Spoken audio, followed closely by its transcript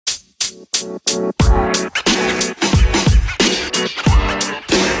Annie,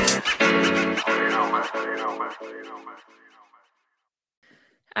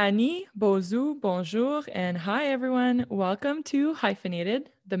 Bozu, bonjour, and hi everyone. Welcome to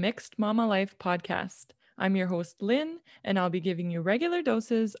Hyphenated, the Mixed Mama Life podcast. I'm your host, Lynn, and I'll be giving you regular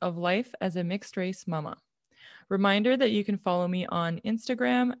doses of life as a mixed race mama. Reminder that you can follow me on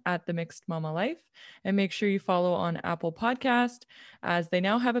Instagram at the Mixed Mama Life, and make sure you follow on Apple Podcast as they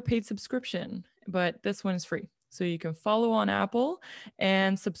now have a paid subscription, but this one is free. So you can follow on Apple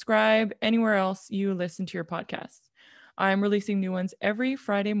and subscribe anywhere else you listen to your podcasts. I'm releasing new ones every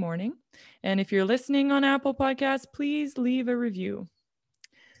Friday morning. And if you're listening on Apple Podcasts, please leave a review.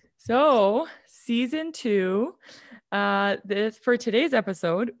 So, season 2, for today's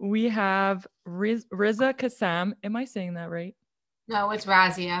episode, we have Riza Kassam. Am I saying that right? No, it's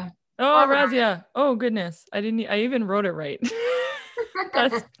Razia. Oh, Razia. Oh, goodness. I even wrote it right.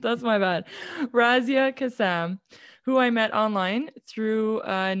 That's my bad. Razia Kassam, who I met online through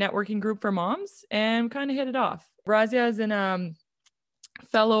a networking group for moms and kind of hit it off. Razia is an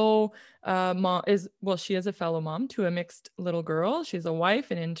fellow mom she is a fellow mom to a mixed little girl. She's a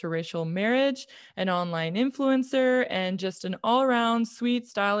wife, an interracial marriage, an online influencer, and just an all-around sweet,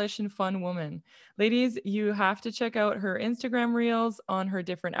 stylish, and fun woman. Ladies, you have to check out her Instagram reels on her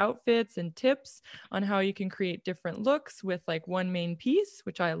different outfits and tips on how you can create different looks with like one main piece,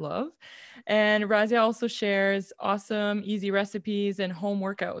 which I love. And Razia also shares awesome, easy recipes and home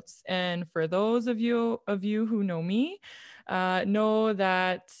workouts. And for those of you who know me, know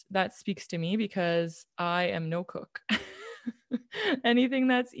that speaks to me because I am no cook. Anything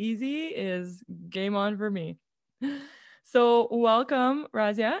that's easy is game on for me. So welcome,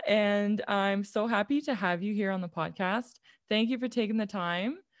 Razia, and I'm so happy to have you here on the podcast. Thank you for taking the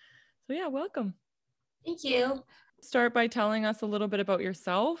time. So yeah, welcome. Thank you. Start by telling us a little bit about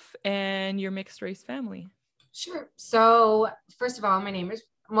yourself and your mixed race family. Sure. So first of all, my name is,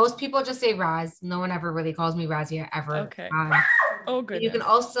 most people just say Raz. No one ever really calls me Razia ever. Okay. Oh, goodness. You can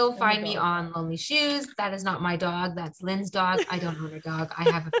also find me on Lonely Shoes. That is not my dog. That's Lynn's dog. I don't own a dog. I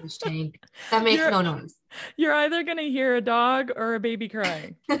have a fish tank. That makes no noise. You're either going to hear a dog or a baby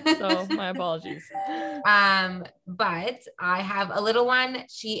crying. So my apologies. But I have a little one.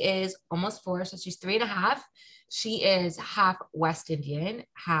 She is almost 4, so she's 3.5. She is half West Indian,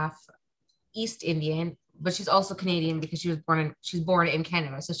 half East Indian, but she's also Canadian because she's born in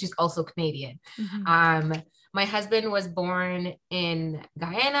Canada. So she's also Canadian. Mm-hmm. My husband was born in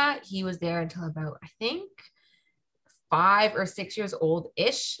Guyana. He was there until about, I think, 5 or 6 years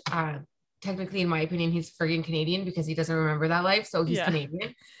old-ish. Technically, in my opinion, he's friggin' Canadian because he doesn't remember that life. So he's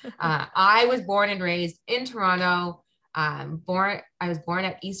Canadian. I was born and raised in Toronto. I was born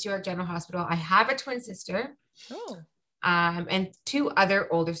at East York General Hospital. I have a twin sister. Oh. And 2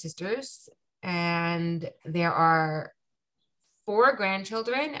 other older sisters. And there are 4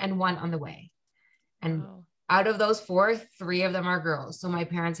 grandchildren and 1 on the way. And wow. Out of those 4, 3 of them are girls. So my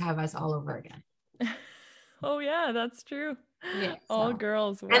parents have us all over again. Oh yeah, that's true. Yeah, all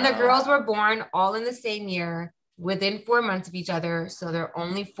girls. Wow. And the girls were born all in the same year within 4 months of each other. So they're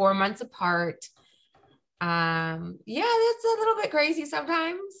only 4 months apart. Yeah, that's a little bit crazy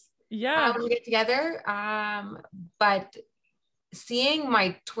sometimes. Yeah. When we get together. But seeing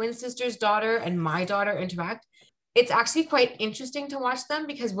my twin sister's daughter and my daughter interact, it's actually quite interesting to watch them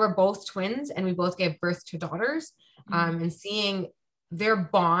because we're both twins and we both gave birth to daughters. Mm-hmm. And seeing their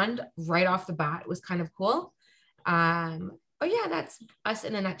bond right off the bat was kind of cool. But yeah, that's us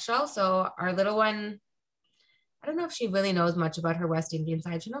in a nutshell. So our little one, I don't know if she really knows much about her West Indian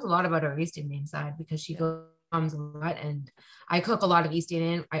side. She knows a lot about her East Indian side because she comes a lot, and I cook a lot of East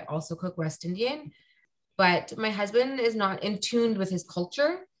Indian. I also cook West Indian. But my husband is not in tune with his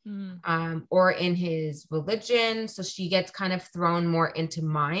culture or in his religion. So she gets kind of thrown more into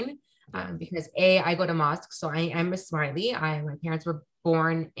mine because I go to mosque. So I am a Somali. My parents were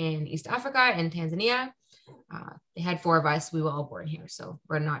born in East Africa and Tanzania. They had 4 of us. We were all born here. So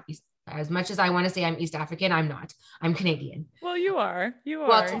we're not as much as I want to say I'm East African, I'm not. I'm Canadian. Well, you are.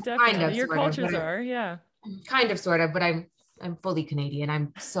 Well, definitely. Kind of, your cultures are, yeah. Kind of, sort of, but I'm fully Canadian.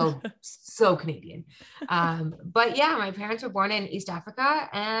 I'm so Canadian. But yeah, my parents were born in East Africa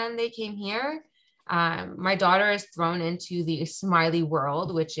and they came here. My daughter is thrown into the Somali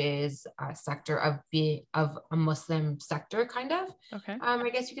world, which is a sector of a Muslim sector, kind of. Okay. I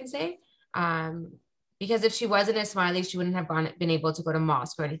guess you can say. Because if she wasn't a Somali, she wouldn't have been able to go to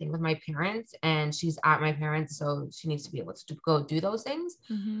mosque or anything with my parents. And she's at my parents, so she needs to be able to go do those things.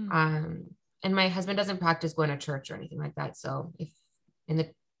 Mm-hmm. And my husband doesn't practice going to church or anything like that. So if in the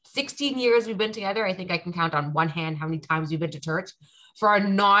 16 years we've been together, I think I can count on one hand how many times we've been to church. for a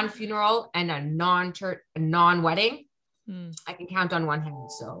non-funeral and a non-church, a non-wedding, I can count on one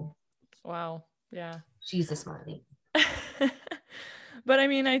hand. So wow. Yeah. she's a smarty. But I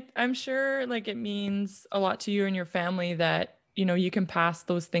mean, I'm sure like it means a lot to you and your family that, you know, you can pass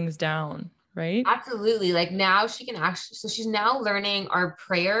those things down, right? Absolutely. Like now she can actually, so she's now learning our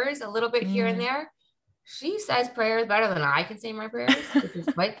prayers a little bit here and Mm. there. She says prayers better than I can say my prayers, which is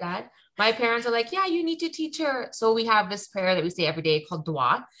quite sad. My parents are like, yeah, you need to teach her. So we have this prayer that we say every day called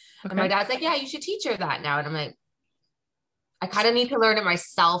dua. And my Okay. dad's like, yeah, you should teach her that now. And I'm like, I kind of need to learn it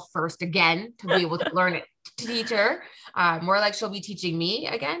myself first again to be able to learn it to teach her. More like she'll be teaching me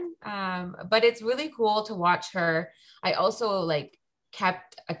again. But it's really cool to watch her. I also like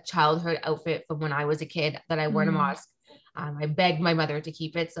kept a childhood outfit from when I was a kid that I wore to mosque. I begged my mother to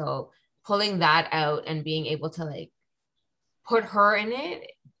keep it. So pulling that out and being able to like put her in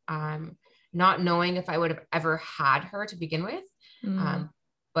it, not knowing if I would have ever had her to begin with.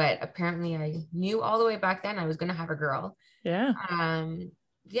 But apparently I knew all the way back then I was going to have a girl. Yeah.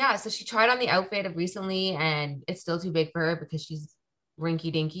 Yeah. So she tried on the outfit recently and it's still too big for her because she's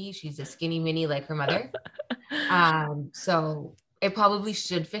rinky dinky. She's a skinny mini like her mother. So it probably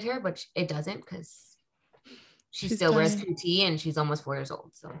should fit her, but it doesn't because she still wears tiny. 2T and she's almost 4 years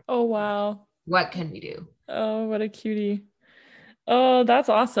old. So Oh, wow. what can we do? Oh, what a cutie. Oh, that's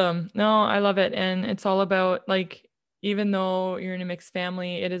awesome. No, I love it. And it's all about like, even though you're in a mixed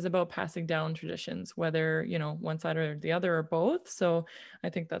family, it is about passing down traditions, whether, you know, one side or the other or both. So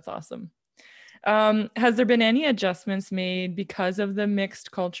I think that's awesome. Has there been any adjustments made because of the mixed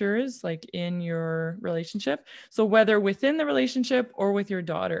cultures, like in your relationship? So whether within the relationship or with your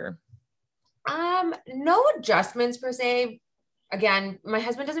daughter? No adjustments per se. Again, my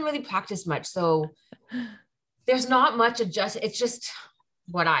husband doesn't really practice much, so there's not much adjust. It's just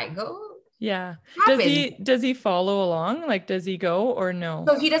what I go. Yeah. Happens. Does he follow along? Like, does he go or no?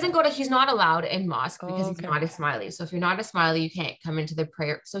 So he doesn't go to, he's not allowed in mosque because he's okay. not a Smiley. So if you're not a Smiley, you can't come into the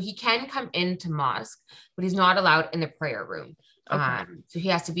prayer. So he can come into mosque, but he's not allowed in the prayer room. Okay. So he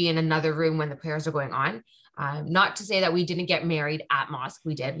has to be in another room when the prayers are going on. Not to say that we didn't get married at mosque.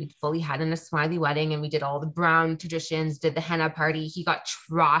 We did. We fully had a Smiley wedding and we did all the brown traditions, did the henna party. He got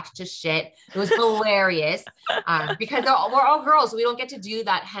trashed to shit. It was hilarious because we're all girls. So we don't get to do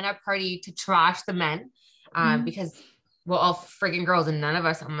that henna party to trash the men because we're all friggin' girls and none of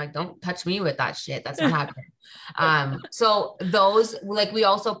us, I'm like, don't touch me with that shit. That's not happening. So those, like, we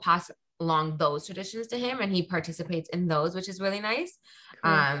also pass along those traditions to him and he participates in those, which is really nice.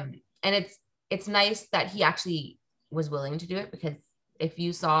 Cool. And it's nice that he actually was willing to do it because if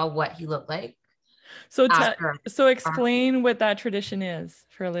you saw what he looked like. So explain what that tradition is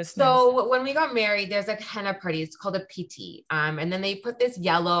for listeners. So when we got married, there's a henna party. It's called a PT. And then they put this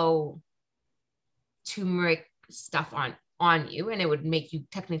yellow turmeric stuff on you and it would make you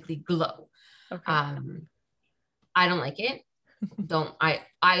technically glow. Okay. I don't like it.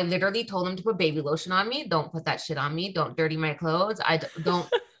 I literally told him to put baby lotion on me. Don't put that shit on me. Don't dirty my clothes.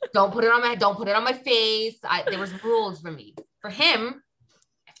 Don't put it on my face. There was rules for me. For him,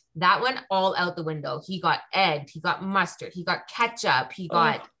 that went all out the window. He got egg, he got mustard, he got ketchup,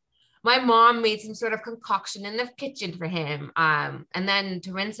 my mom made some sort of concoction in the kitchen for him. And then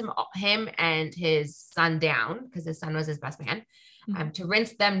to rinse him and his son down, because his son was his best man, to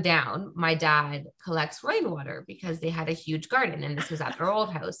rinse them down, my dad collects rainwater because they had a huge garden and this was at their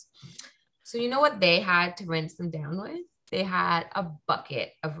old house. So you know what they had to rinse them down with? They had a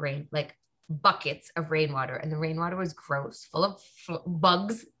bucket of buckets of rainwater, and the rainwater was gross, full of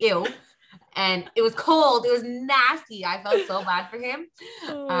bugs, ew. And it was cold. It was nasty. I felt so bad for him.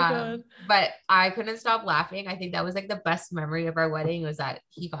 Oh my God. But I couldn't stop laughing. I think that was like the best memory of our wedding was that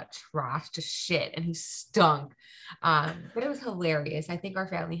he got trashed to shit and he stunk. But it was hilarious. I think our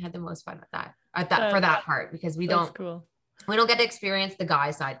family had the most fun at that for that part because we don't get to experience the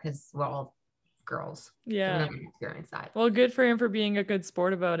guy side because we're all girls. Yeah. So we don't experience that. Well, good for him for being a good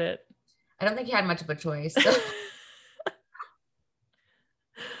sport about it. I don't think he had much of a choice.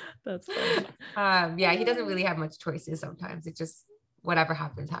 That's funny. Yeah, he doesn't really have much choices sometimes. It just whatever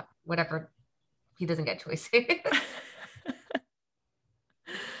happens. Whatever, he doesn't get choices.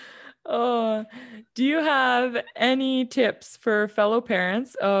 Oh, do you have any tips for fellow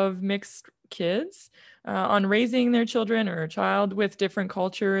parents of mixed kids on raising their children or a child with different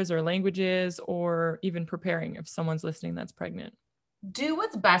cultures or languages, or even preparing if someone's listening that's pregnant? Do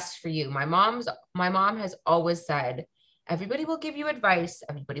what's best for you. My mom has always said, everybody will give you advice.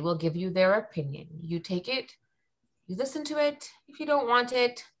 Everybody will give you their opinion. You take it, you listen to it. If you don't want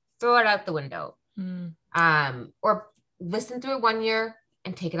it, throw it out the window. Or listen through it one year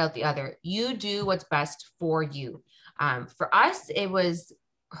and take it out the other. You do what's best for you. For us, it was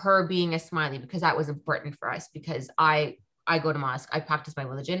her being a Smiley, because that was important for us, because I go to mosque, I practice my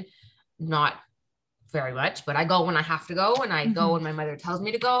religion, not very much, but I go when I have to go, and I go when my mother tells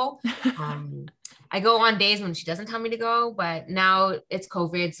me to go. I go on days when she doesn't tell me to go, but now it's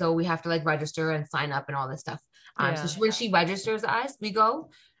COVID, so we have to like register and sign up and all this stuff. So when she registers us, we go.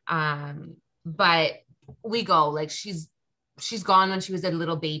 But we go, like she's gone when she was a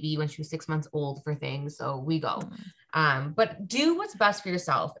little baby, when she was 6 months old, for things, so we go. But do what's best for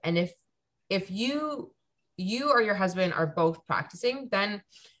yourself, and if you or your husband are both practicing, then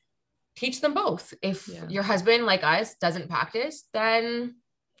teach them both. If your husband, like us, doesn't practice, then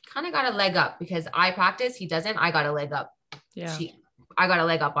kind of got a leg up, because I practice, he doesn't, I got a leg up. I got a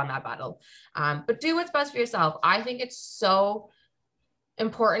leg up on that battle. But do what's best for yourself. I think it's so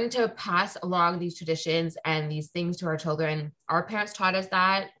important to pass along these traditions and these things to our children. Our parents taught us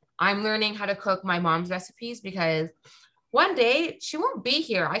that. I'm learning how to cook my mom's recipes, because one day she won't be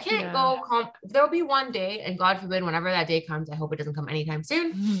here. I can't go home. There'll be one day, and God forbid, whenever that day comes, I hope it doesn't come anytime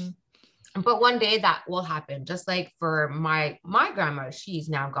soon. But one day that will happen. Just like for my grandma, she's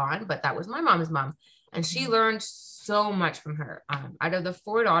now gone, but that was my mom's mom. And she learned so much from her. Out of the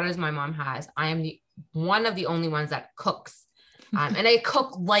 4 daughters my mom has, I am one of the only ones that cooks. And I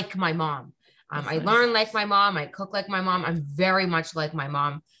cook like my mom. I learn like my mom. I cook like my mom. I'm very much like my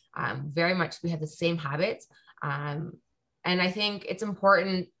mom. Very much, we have the same habits. And I think it's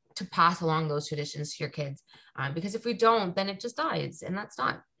important to pass along those traditions to your kids. Because if we don't, then it just dies. And that's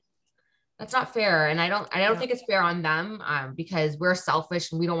not fair. And I don't think it's fair on them, because we're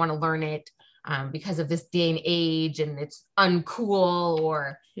selfish and we don't want to learn it, because of this day and age, and it's uncool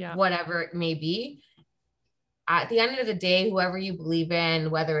or whatever it may be. At the end of the day, whoever you believe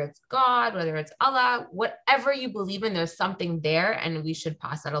in, whether it's God, whether it's Allah, whatever you believe in, there's something there, and we should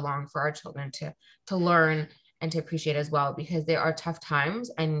pass that along for our children to learn and to appreciate as well, because there are tough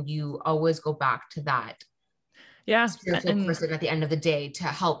times, and you always go back to that spiritual person at the end of the day to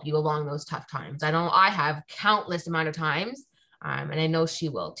help you along those tough times. I have countless amount of times, and I know she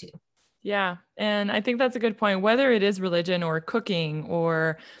will too. Yeah. And I think that's a good point, whether it is religion or cooking,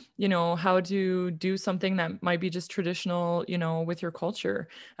 or, how to do something that might be just traditional, with your culture,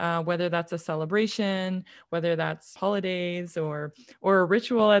 whether that's a celebration, whether that's holidays or a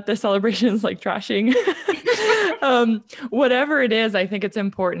ritual at the celebrations, like trashing, whatever it is, I think it's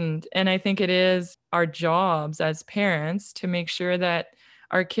important. And I think it is our jobs as parents to make sure that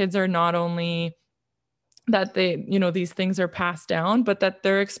our kids are not only that they, these things are passed down, but that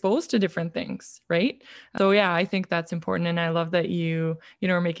they're exposed to different things. Right. So yeah, I think that's important. And I love that you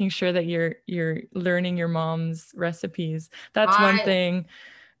are making sure that you're learning your mom's recipes. That's one thing.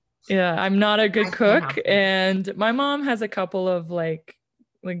 Yeah. I'm not a good cook, and my mom has a couple of like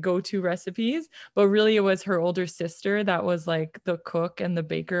go-to recipes, but really it was her older sister that was like the cook and the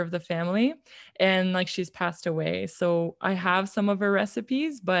baker of the family. And like, she's passed away. So I have some of her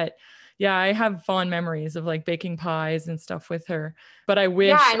recipes, but yeah, I have fond memories of like baking pies and stuff with her, but I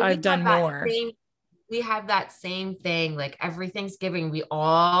wish I've done more. We have that same thing. Like every Thanksgiving, we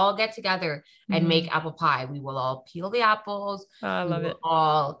all get together and make apple pie. We will all peel the apples. I love it.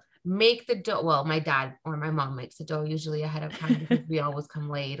 All make the dough. Well, my dad or my mom makes the dough usually ahead of time, because we always come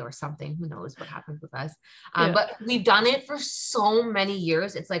late or something. Who knows what happens with us? But we've done it for so many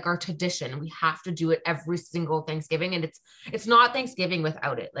years. It's like our tradition. We have to do it every single Thanksgiving, and it's not Thanksgiving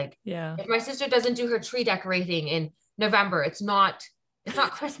without it. Like, if my sister doesn't do her tree decorating in November, it's not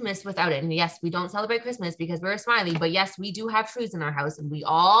Christmas without it. And yes, we don't celebrate Christmas because we're a Smiley, but yes, we do have trees in our house, and we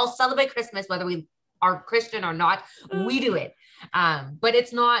all celebrate Christmas, whether we are Christian or not. We do it. But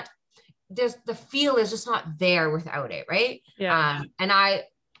it's not, the feel is just not there without it. Right. And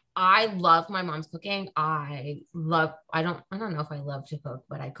I love my mom's cooking. I don't know if I love to cook,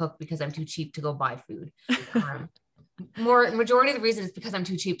 but I cook because I'm too cheap to go buy food. Majority of the reason is because I'm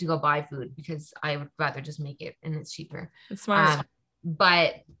too cheap to go buy food, because I would rather just make it and it's cheaper. It's smart.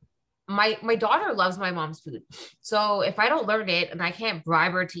 But my daughter loves my mom's food. So if I don't learn it and I can't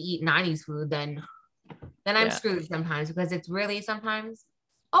bribe her to eat Nani's food, then I'm screwed sometimes, because it's really sometimes,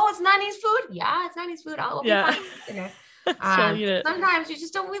 it's Nani's food. Yeah, it's Nani's food. I'll be fine. Sometimes you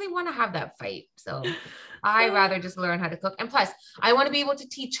just don't really want to have that fight. So I rather just learn how to cook. And plus, I want to be able to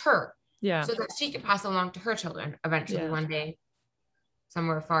teach her, so that she can pass along to her children eventually one day,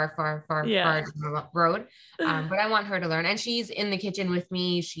 somewhere far down the road. But I want her to learn. And she's in the kitchen with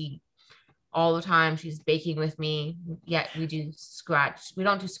me. All the time she's baking with me. Yet we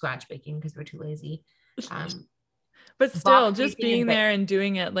don't do scratch baking because we're too lazy. But still, box just everything in being bits. there and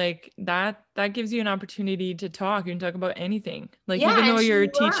doing it like that gives you an opportunity to talk. You can talk about anything. Like Yeah, even though and she you're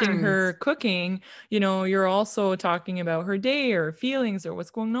teaching learns. her cooking, you're also talking about her day or feelings or what's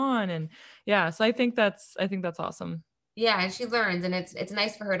going on. And yeah, so I think that's awesome. Yeah, and she learns, and it's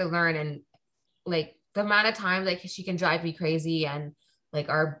nice for her to learn. And like the amount of times like she can drive me crazy, and like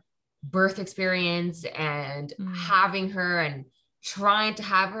our birth experience and Mm. having her and trying to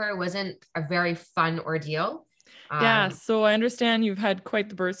have her wasn't a very fun ordeal. Yeah, Um, so I understand you've had quite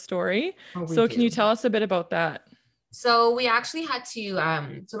the birth story. oh, we So can you do. tell us a bit about that? So we actually had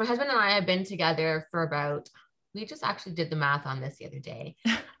to, so my husband and I have been together for about, we just actually did the math on this the other day.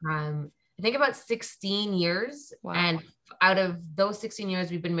 I think about 16 years. Wow. And out of those 16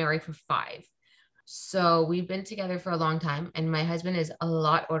 years, we've been married for 5. So we've been together for a long time. And my husband is a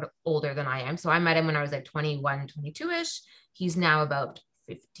lot older than I am. So I met him when I was like 21, 22-ish. He's now about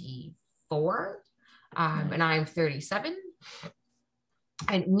 54. Nice. And I'm 37.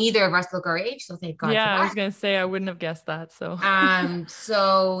 And neither of us look our age. So thank God for Yeah, I was that. gonna say I wouldn't have guessed that. So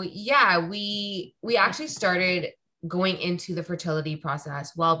So yeah, we actually started going into the fertility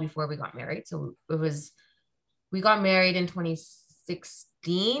process well before we got married. So it was, we got married in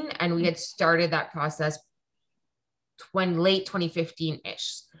 2016, and we had started that process when late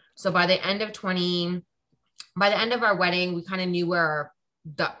 2015-ish. So by the end of our wedding, we kind of knew where our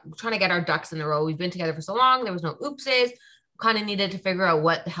trying to get our ducks in the row. We've been together for so long, there was no oopses. Kind of needed to figure out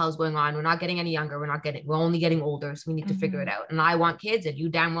what the hell's going on. We're not getting any younger. We're only getting older. So we need to figure it Mhm. out. And I want kids, and you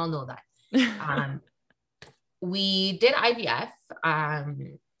damn well know that. Um, we did IVF.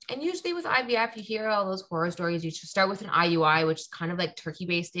 And usually with IVF, you hear all those horror stories. You should start with an IUI, which is kind of like turkey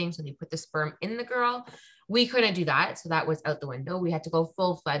basting. So they put the sperm in the girl. We couldn't do that. So that was out the window. We had to go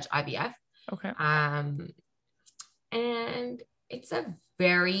full-fledged IVF. Okay. And it's a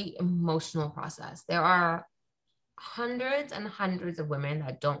very emotional process. There are hundreds and hundreds of women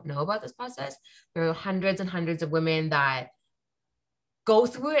that don't know about this process. There are hundreds and hundreds of women that go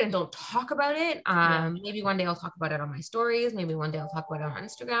through it and don't talk about it. Yeah. Maybe one day I'll talk about it on my stories. Maybe one day I'll talk about it on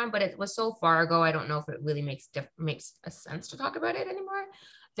Instagram. But it was so far ago, I don't know if it really makes a sense to talk about it anymore.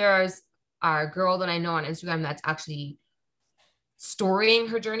 There's a girl that I know on Instagram that's actually storying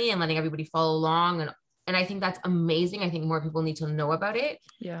her journey and letting everybody follow along, and I think that's amazing. I think more people need to know about it.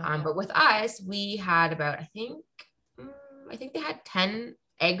 Yeah. But with us, we had about, I think they had 10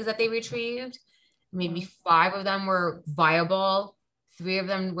 eggs that they retrieved. Maybe 5 of them were viable. 3 of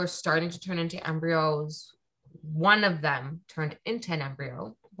them were starting to turn into embryos. 1 of them turned into an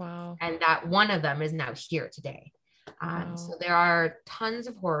embryo. Wow. And that 1 of them is now here today. Wow. So there are tons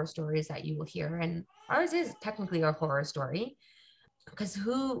of horror stories that you will hear. And ours is technically a horror story. Because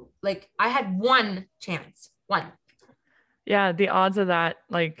I had 1 chance. 1. Yeah, the odds of that,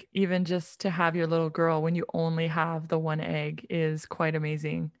 like even just to have your little girl when you only have the one egg is quite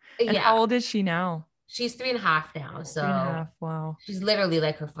amazing. And how Yeah. old is she now? She's 3.5 now. 3.5. So Wow. she's literally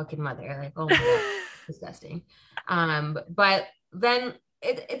like her fucking mother. Like, oh my God, disgusting. But then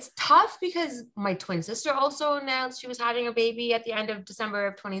it's tough because my twin sister also announced she was having a baby at the end of December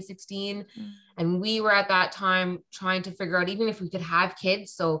of 2016. And we were at that time trying to figure out even if we could have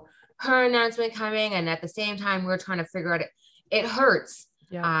kids. So her announcement coming, and at the same time, we're trying to figure out it hurts.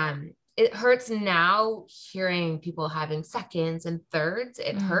 Yeah. It hurts now hearing people having seconds and thirds.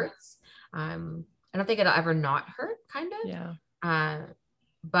 It hurts. I don't think it'll ever not hurt, kind of. Yeah.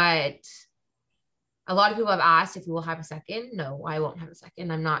 But a lot of people have asked if we will have a second. No, I won't have a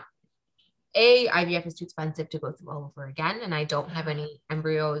second. I'm not. IVF is too expensive to go through all over again, and I don't have any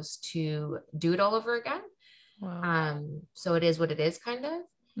embryos to do it all over again. Wow. So it is what it is, kind of.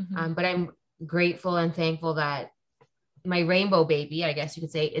 Mhm. But I'm grateful and thankful that my rainbow baby, I guess you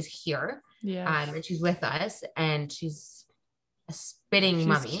could say, is here. Yeah. And she's with us, and she's a spitting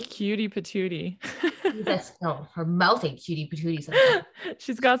mummy. Cutie patootie. Her melting cutie patootie sometimes.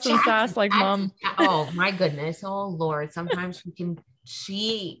 She's got some sass like mom. Oh my goodness. Oh Lord. Sometimes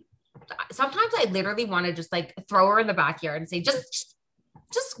sometimes I literally want to just like throw her in the backyard and say, just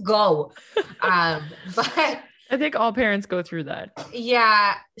go. But I think all parents go through that.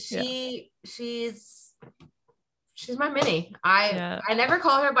 Yeah, she's my Minnie. I never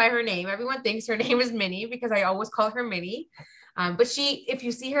call her by her name. Everyone thinks her name is Minnie because I always call her Minnie. But if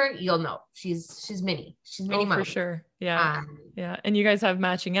you see her, you'll know she's Minnie. She's Minnie for sure. Yeah. Yeah. And you guys have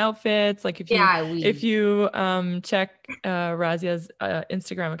matching outfits. Like if you check Razia's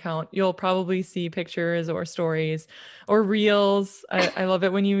Instagram account, you'll probably see pictures or stories or reels. I love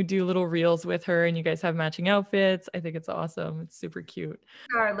it when you do little reels with her and you guys have matching outfits. I think it's awesome. It's super cute.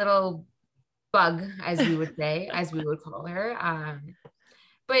 Our little bug, as we would say, as we would call her.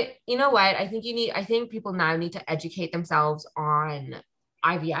 But you know what? I think people now need to educate themselves on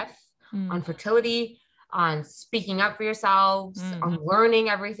IVF, on fertility, on speaking up for yourselves, on learning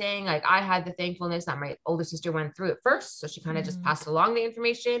everything. Like I had the thankfulness that my older sister went through it first. So she kind of just passed along the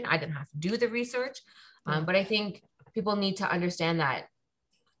information. I didn't have to do the research. But I think people need to understand that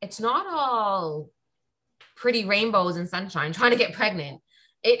it's not all pretty rainbows and sunshine trying to get pregnant.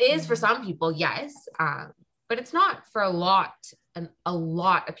 It is for some people, yes. But it's not for a lot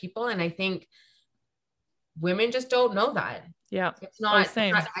of people. And I think women just don't know that. Yeah. It's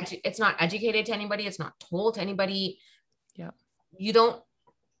not educated to anybody. It's not told to anybody. Yeah. You don't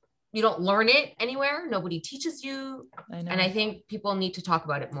learn it anywhere. Nobody teaches you. I know. And I think people need to talk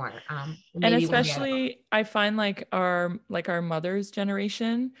about it more. And especially I find like our mother's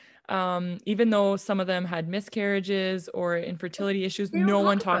generation, even though some of them had miscarriages or infertility issues, no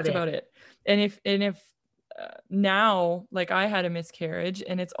one talked about it. And if now, like I had a miscarriage,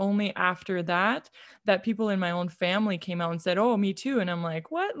 and it's only after that people in my own family came out and said, oh, me too. And I'm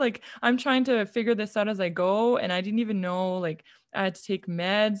like, what? Like, I'm trying to figure this out as I go. And I didn't even know, like, I had to take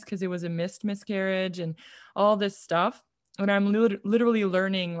meds because it was a miscarriage and all this stuff. And I'm literally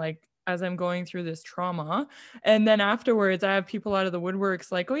learning, like, as I'm going through this trauma. And then afterwards, I have people out of the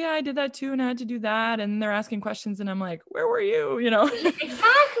woodworks like, oh yeah, I did that too. And I had to do that. And they're asking questions. And I'm like, where were you? You know?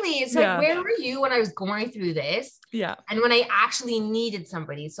 Exactly. It's like, where were you when I was going through this? Yeah. And when I actually needed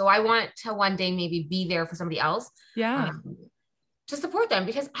somebody. So I want to one day maybe be there for somebody else. Yeah. To support them,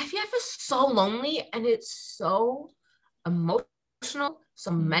 because IVF is so lonely and it's so emotional,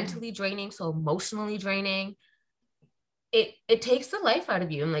 so mentally draining, so emotionally draining. It takes the life out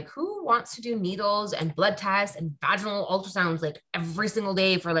of you. And like, who wants to do needles and blood tests and vaginal ultrasounds like every single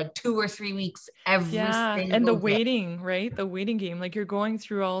day for like 2 or 3 weeks and the waiting, right? The waiting game, like you're going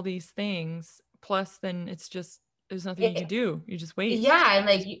through all these things, plus then it's just, there's nothing you can do. You just wait. Yeah. And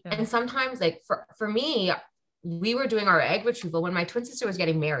like, and sometimes like for me, we were doing our egg retrieval when my twin sister was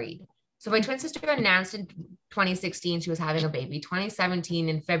getting married. So my twin sister announced in 2016 she was having a baby. 2017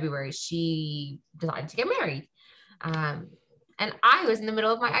 in February, she decided to get married. And I was in the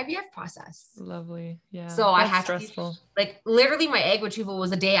middle of my IVF process. Lovely. Yeah. So I had stressful. Like literally my egg retrieval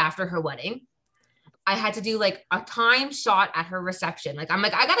was a day after her wedding. I had to do like a time shot at her reception. Like, I'm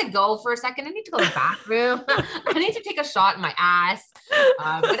like, I gotta go for a second. I need to go to the bathroom. I need to take a shot in my ass.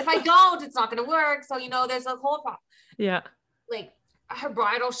 But if I don't, it's not gonna work. So, you know, there's a whole problem. Yeah. Like her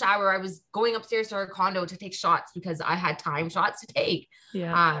bridal shower, I was going upstairs to her condo to take shots because I had time shots to take.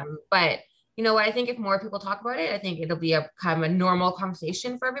 Yeah. But you know what? I think if more people talk about it, I think it'll be a kind of a normal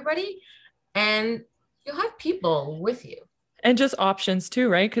conversation for everybody, and you'll have people with you. And just options too,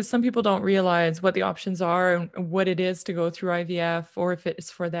 right? Because some people don't realize what the options are and what it is to go through IVF, or if it's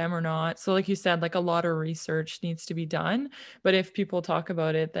for them or not. So like you said, like a lot of research needs to be done. But if people talk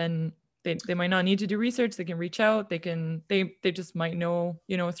about it, then they might not need to do research. They can reach out. They just might know,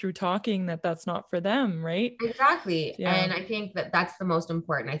 you know, through talking that that's not for them. Right. Exactly. Yeah. And I think that that's the most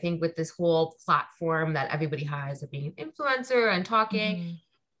important. I think with this whole platform that everybody has of being an influencer and talking,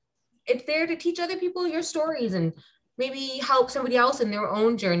 it's there to teach other people your stories and maybe help somebody else in their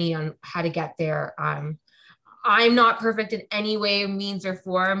own journey on how to get there. I'm not perfect in any way, means, or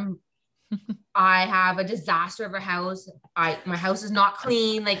form. I have a disaster of a house. My house is not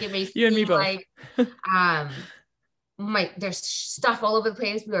clean. Like it may you and me both. Like there's stuff all over the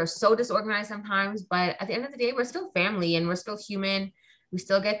place. We are so disorganized sometimes, but at the end of the day, we're still family and we're still human. We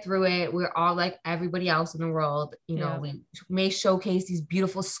still get through it. We're all like everybody else in the world. You know, we may showcase these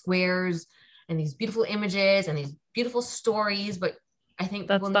beautiful squares and these beautiful images and these beautiful stories, but I think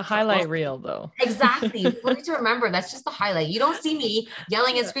that's the highlight reel though. Exactly. We need to remember that's just the highlight. You don't see me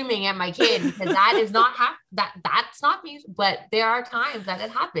yelling and screaming at my kid because that is not that's not me, but there are times that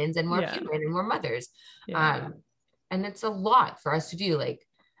it happens and we're human and we're mothers. And it's a lot for us to do. Like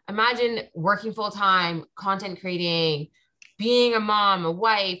imagine working full-time, content creating, being a mom, a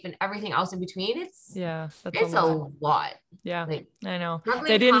wife, and everything else in between. It's a lot. Yeah, like, I know.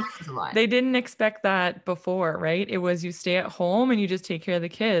 They didn't expect that before, right? It was you stay at home and you just take care of the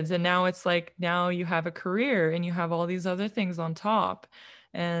kids. And now it's like, now you have a career and you have all these other things on top.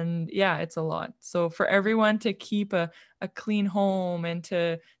 And yeah, it's a lot. So for everyone to keep a clean home and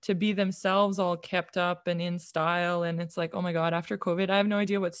to be themselves all kept up and in style. And it's like, oh my God, after COVID, I have no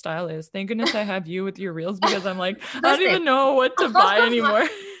idea what style is. Thank goodness I have you with your reels, because I'm like, I don't even know what to buy anymore.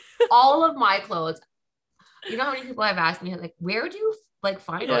 All of my clothes. You know how many people have asked me, like, where do you like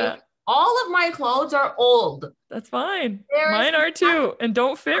find all of my clothes are old. That's fine. Mine are too, and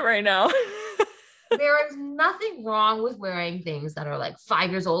don't fit right now. There is nothing wrong with wearing things that are like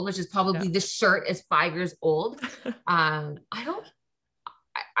 5 years old, which is probably this shirt is 5 years old. I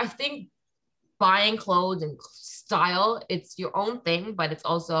I think buying clothes and style, it's your own thing, but it's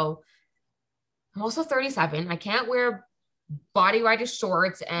also, I'm also 37. I can't wear body rider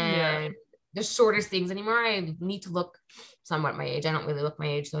shorts Yeah. and the shortest things anymore. I need to look somewhat my age. I don't really look my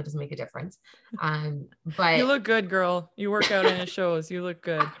age, so it doesn't make a difference. You But look good, girl. You work out and it shows. You look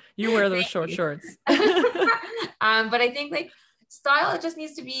good. You wear those short shorts. But I think like style, it just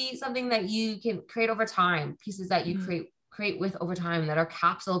needs to be something that you can create over time, pieces that you create with over time that are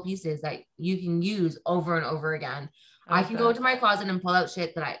capsule pieces that you can use over and over again. I can go to my closet and pull out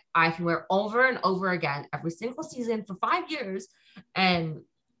shit that I can wear over and over again every single season for 5 years and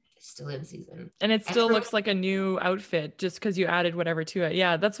it's still in season. And it still looks like a new outfit just because you added whatever to it.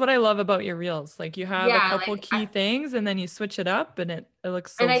 Yeah, that's what I love about your reels. Like you have a couple key things and then you switch it up and it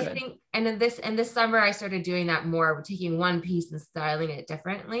looks so good. I think, and in this summer, I started doing that more. We're taking one piece and styling it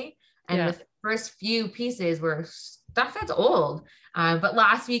differently. And the first few pieces were stuff that's old. But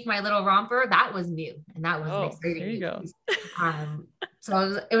last week, my little romper, that was new. And that was an exciting there you go.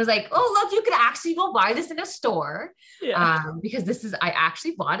 So it was like, oh, look, you could actually go buy this in a store. Because I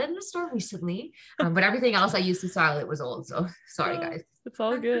actually bought it in a store recently. But everything else I used to style, it was old. So sorry, guys. It's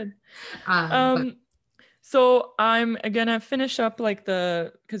all good. So I'm gonna finish up like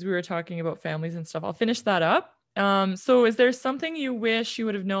because we were talking about families and stuff. I'll finish that up. So is there something you wish you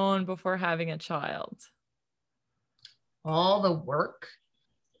would have known before having a child? All the work?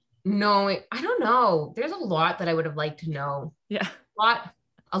 No, I don't know. There's a lot that I would have liked to know. Yeah.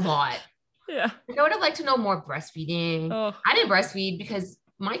 A lot. Yeah. Like I would have liked to know more breastfeeding. Oh. I didn't breastfeed because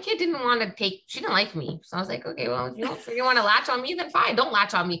my kid didn't want to she didn't like me. So I was like, okay, well, if you want to latch on me, then fine, don't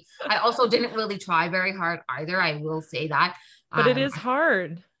latch on me. I also didn't really try very hard either. I will say that. But it is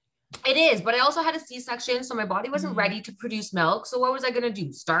hard. It is, but I also had a C-section, so my body wasn't ready to produce milk. So what was I going to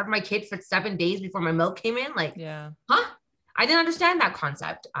do? Starve my kid for 7 days before my milk came in? Like, huh? I didn't understand that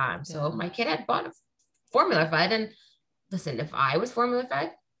concept. So my kid had bought a formula fed, and listen, if I was formula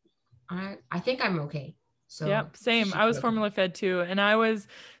fed, I think I'm okay. So same. I was formula fed too. And I was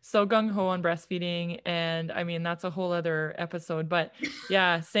so gung-ho on breastfeeding. And I mean, that's a whole other episode, but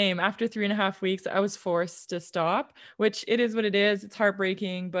same. After 3.5 weeks, I was forced to stop, which it is what it is. It's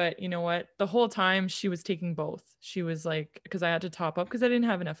heartbreaking, but you know what? The whole time she was taking both. She was like, because I had to top up because I didn't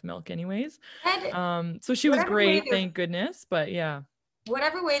have enough milk anyways. So she was great. Thank goodness. But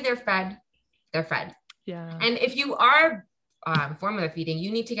whatever way they're fed, they're fed. Yeah. And if you are formula feeding,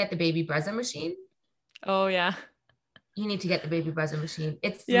 you need to get the baby Brezza machine. Oh yeah. You need to get the baby Brezza machine.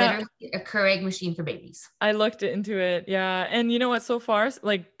 It's literally a Keurig machine for babies. I looked into it. Yeah. And you know what, so far,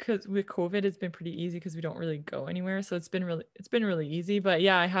 like, cause with COVID, it's been pretty easy because we don't really go anywhere. So it's been really easy, but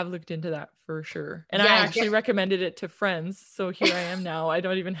I have looked into that for sure. And I actually recommended it to friends. So here I am now. I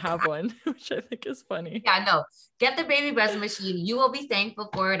don't even have one, which I think is funny. Yeah, no, get the baby Brezza machine. You will be thankful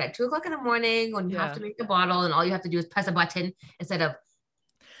for it at 2:00 in the morning when you have to make the bottle and all you have to do is press a button instead of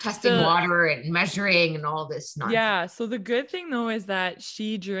testing water and measuring and all this nonsense. Yeah. So the good thing though is that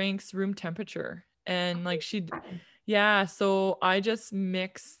she drinks room temperature and like so I just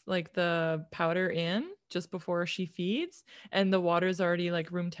mix like the powder in just before she feeds and the water's already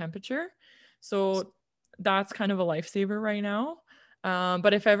like room temperature. So that's kind of a lifesaver right now.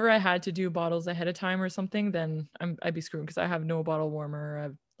 But if ever I had to do bottles ahead of time or something, then I'd be screwed because I have no bottle warmer.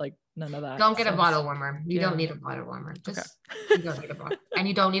 I've like none of that. Don't get a bottle warmer. You don't need a bottle warmer. You don't need a bottle. And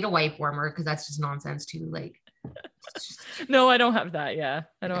you don't need a wipe warmer because that's just nonsense too. Like, no, I don't have that. Yeah,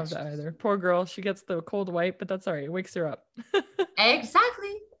 I don't have that either. Poor girl. She gets the cold wipe, but that's all right. It wakes her up.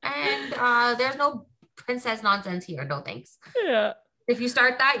 Exactly. And there's no princess nonsense here. No thanks. Yeah. If you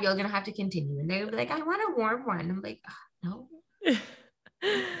start that, you're going to have to continue. And they'll be like, I want a warm one. I'm like, no.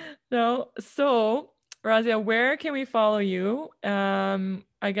 No. So Razia, where can we follow you?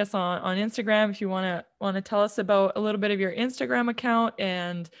 I guess on Instagram, if you want to tell us about a little bit of your Instagram account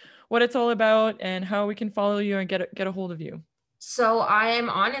and what it's all about and how we can follow you and get a hold of you. So I am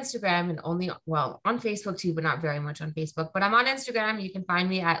on Instagram and on Facebook too, but not very much on Facebook, but I'm on Instagram. You can find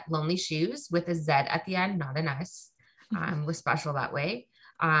me at Lonely Shoes with a Z at the end, not an S. We're special that way.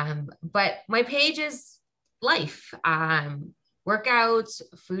 But my page is life, workouts,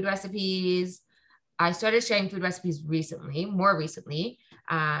 food recipes. I started sharing food recipes more recently.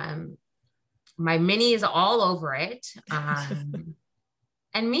 My mini is all over it.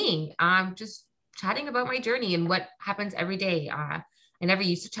 And me, just chatting about my journey and what happens every day. I never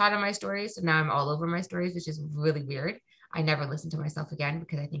used to chat on my stories. So now I'm all over my stories, which is really weird. I never listen to myself again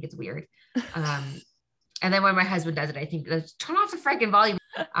because I think it's weird. And then when my husband does it, I think, turn off the freaking volume.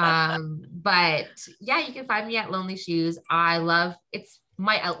 But yeah, you can find me at Lonely Shoes.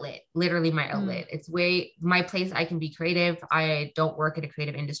 my outlet, literally my outlet. It's my place. I can be creative. I don't work in a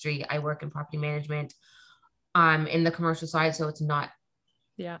creative industry. I work in property management, in the commercial side. So it's not,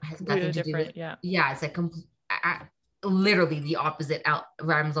 has nothing to do with, it's like literally the opposite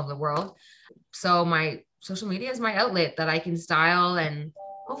realms of the world. So my social media is my outlet that I can style and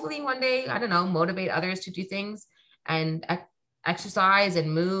hopefully one day, I don't know, motivate others to do things and exercise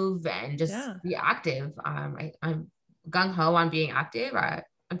and move and just be active. I'm gung-ho on being active.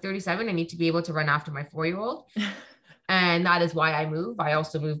 I'm 37. I need to be able to run after my 4-year-old. And that is why I move. I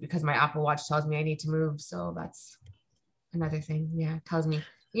also move because my Apple Watch tells me I need to move. So that's another thing. Yeah. It tells me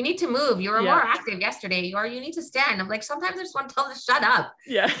you need to move. You were more active yesterday, or you need to stand. I'm like, sometimes I just want to tell them to shut up.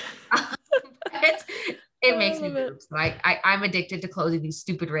 Yeah. It makes me move. So I'm addicted to closing these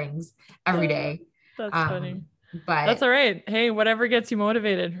stupid rings every day. That's funny. But that's all right. Hey, whatever gets you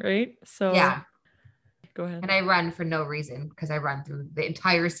motivated, right? So yeah. Go ahead. And I run for no reason because I run through the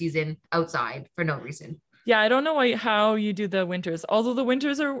entire season outside for no reason. Yeah, I don't know how you do the winters. Although the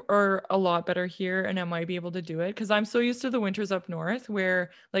winters are a lot better here, and I might be able to do it because I'm so used to the winters up north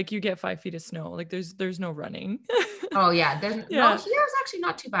where like you get 5 feet of snow. Like there's no running. Oh yeah, no, here is actually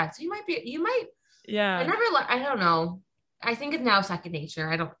not too bad. So you might. Yeah. I don't know. I think it's now second nature.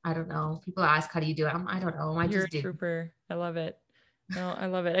 I don't know. People ask, how do you do it? I don't know. You're a trooper. I love it. No, I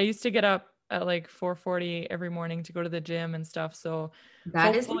love it. I used to get up at like 4:40 every morning to go to the gym and stuff. So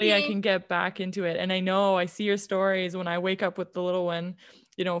hopefully I can get back into it. And I know I see your stories when I wake up with the little one,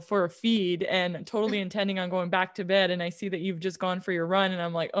 for a feed and totally intending on going back to bed. And I see that you've just gone for your run and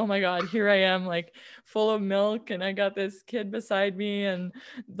I'm like, oh my God, here I am like full of milk and I got this kid beside me and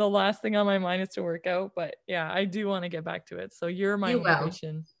the last thing on my mind is to work out. But yeah, I do want to get back to it. So you're my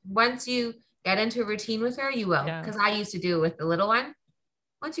motivation. Once you get into a routine with her, you will. Because I used to do it with the little one.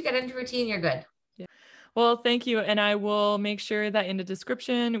 Once you get into routine, you're good. Yeah. Well, thank you. And I will make sure that in the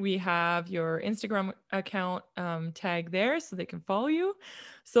description, we have your Instagram account tag there so they can follow you.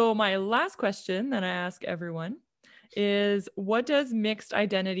 So my last question that I ask everyone is, what does mixed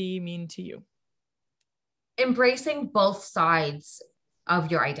identity mean to you? Embracing both sides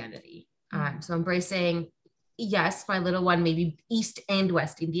of your identity. So embracing, yes, my little one may be East and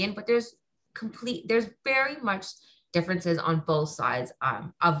West Indian, but there's very much differences on both sides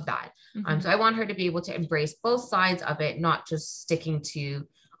of that. So I want her to be able to embrace both sides of it, not just sticking to,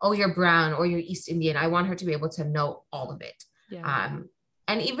 oh, you're brown or you're East Indian. I want her to be able to know all of it. Yeah.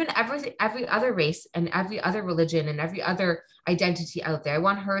 And even every other race and every other religion and every other identity out there. I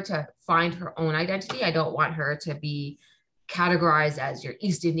want her to find her own identity. I don't want her to be categorized as you're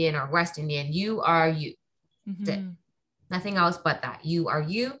East Indian or West Indian. You are you. Nothing else but that. You are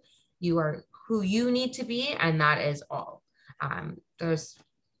you. You are who you need to be, and that is all. I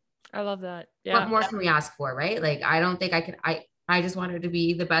love that. Yeah. What more can we ask for, right? Like, I don't think I can. I just want her to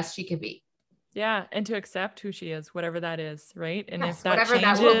be the best she can be. Yeah, and to accept who she is, whatever that is, right? And if that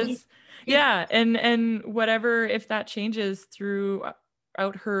changes, and whatever, if that changes throughout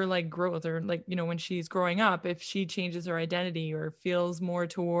her like growth or like, when she's growing up, if she changes her identity or feels more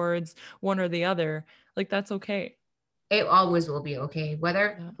towards one or the other, like that's okay. It always will be okay.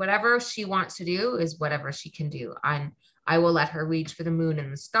 Whatever she wants to do is whatever she can do. And I will let her reach for the moon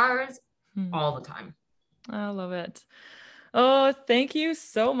and the stars all the time. I love it. Oh, thank you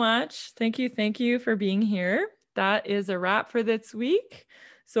so much. Thank you for being here. That is a wrap for this week.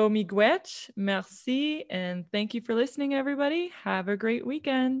 So miigwech, merci, and thank you for listening, everybody. Have a great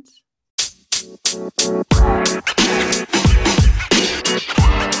weekend.